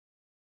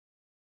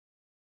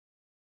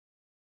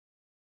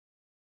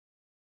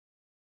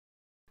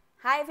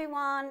Hi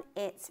everyone,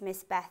 it's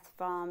Miss Beth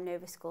from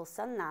Novaschool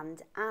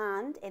Sunland,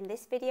 and in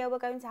this video we're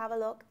going to have a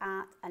look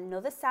at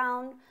another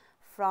sound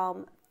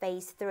from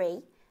phase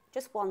 3.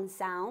 Just one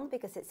sound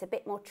because it's a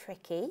bit more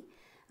tricky.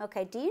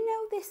 Okay, do you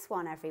know this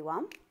one,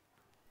 everyone?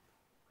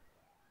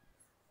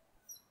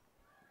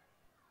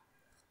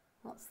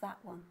 What's that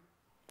one?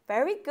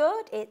 Very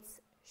good, it's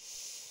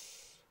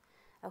shh.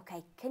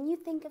 Okay, can you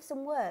think of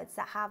some words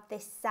that have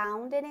this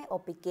sound in it or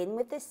begin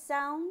with this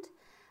sound?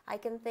 I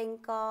can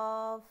think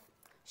of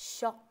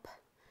shop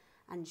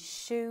and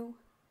shoe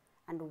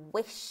and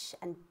wish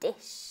and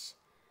dish.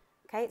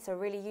 Okay, it's a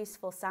really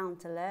useful sound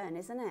to learn,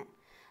 isn't it?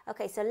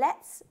 Okay, so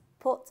let's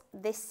put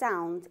this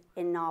sound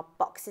in our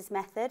boxes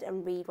method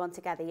and read one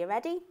together. You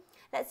ready?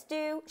 Let's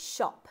do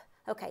shop.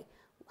 Okay,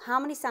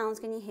 how many sounds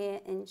can you hear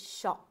in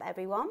shop,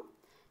 everyone?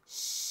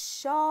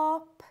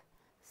 Shop.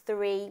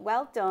 3.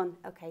 Well done.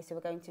 Okay, so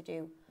we're going to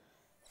do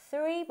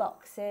 3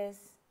 boxes.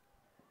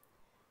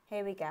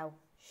 Here we go.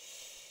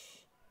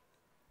 Shh.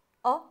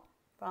 Oh,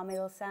 for our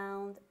middle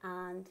sound,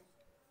 and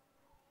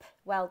p.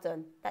 Well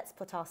done. Let's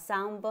put our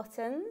sound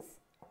buttons.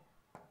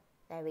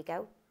 There we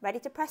go. Ready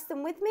to press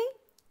them with me?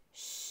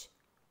 Sh,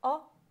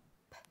 up.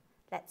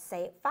 Let's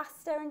say it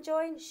faster and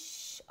join.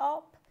 Sh,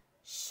 up,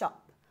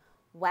 shop.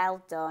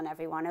 Well done,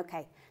 everyone.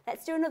 Okay,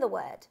 let's do another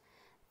word.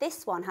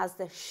 This one has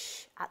the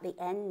sh at the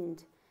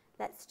end.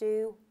 Let's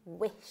do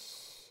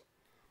wish.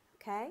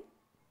 Okay,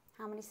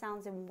 how many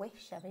sounds in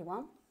wish,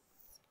 everyone?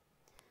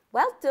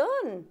 Well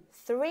done.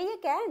 3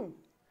 again.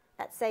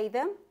 Let's say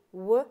them.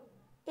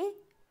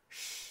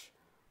 W-I-sh.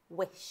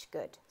 Wish.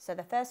 Good. So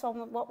the first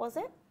one, what was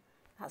it?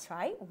 That's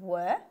right.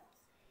 W-I.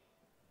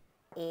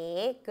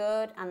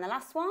 Good. And the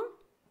last one?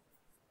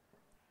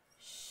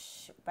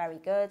 Sh. Very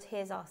good.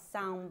 Here's our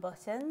sound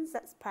buttons.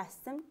 Let's press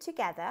them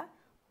together.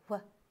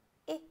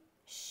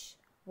 W-I-sh.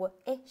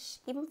 W-ish.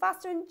 Even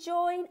faster and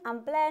join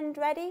and blend.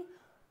 Ready?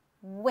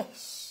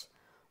 Wish.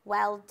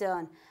 Well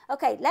done.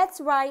 Okay,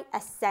 let's write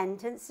a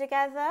sentence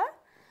together.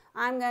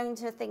 I'm going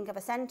to think of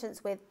a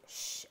sentence with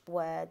sh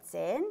words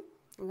in.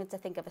 I'm going to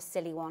think of a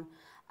silly one.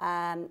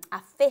 A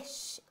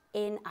fish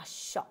in a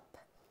shop.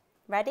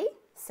 Ready?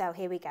 So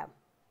here we go.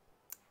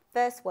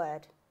 First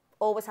word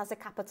always has a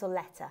capital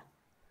letter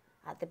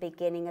at the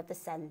beginning of the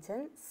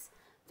sentence.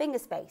 Finger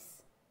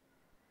space.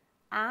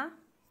 A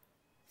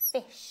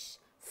fish.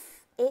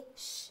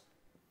 F-ish.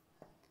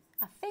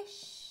 A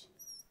fish.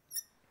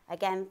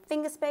 Again,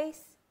 finger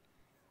space.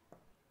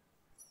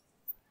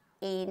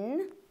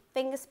 In,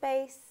 finger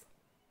space.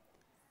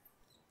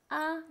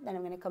 Then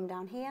I'm going to come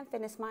down here and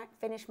finish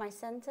my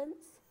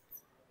sentence.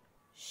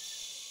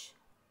 Shh.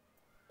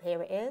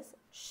 Here it is.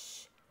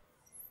 Shh.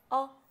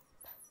 Up.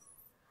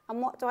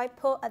 And what do I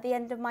put at the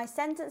end of my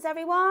sentence,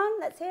 everyone?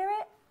 Let's hear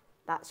it.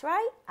 That's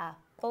right. A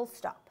full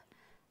stop.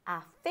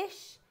 A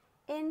fish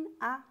in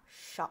a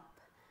shop.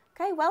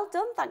 Okay, well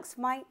done. Thanks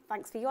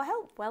for your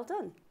help. Well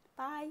done.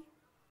 Bye.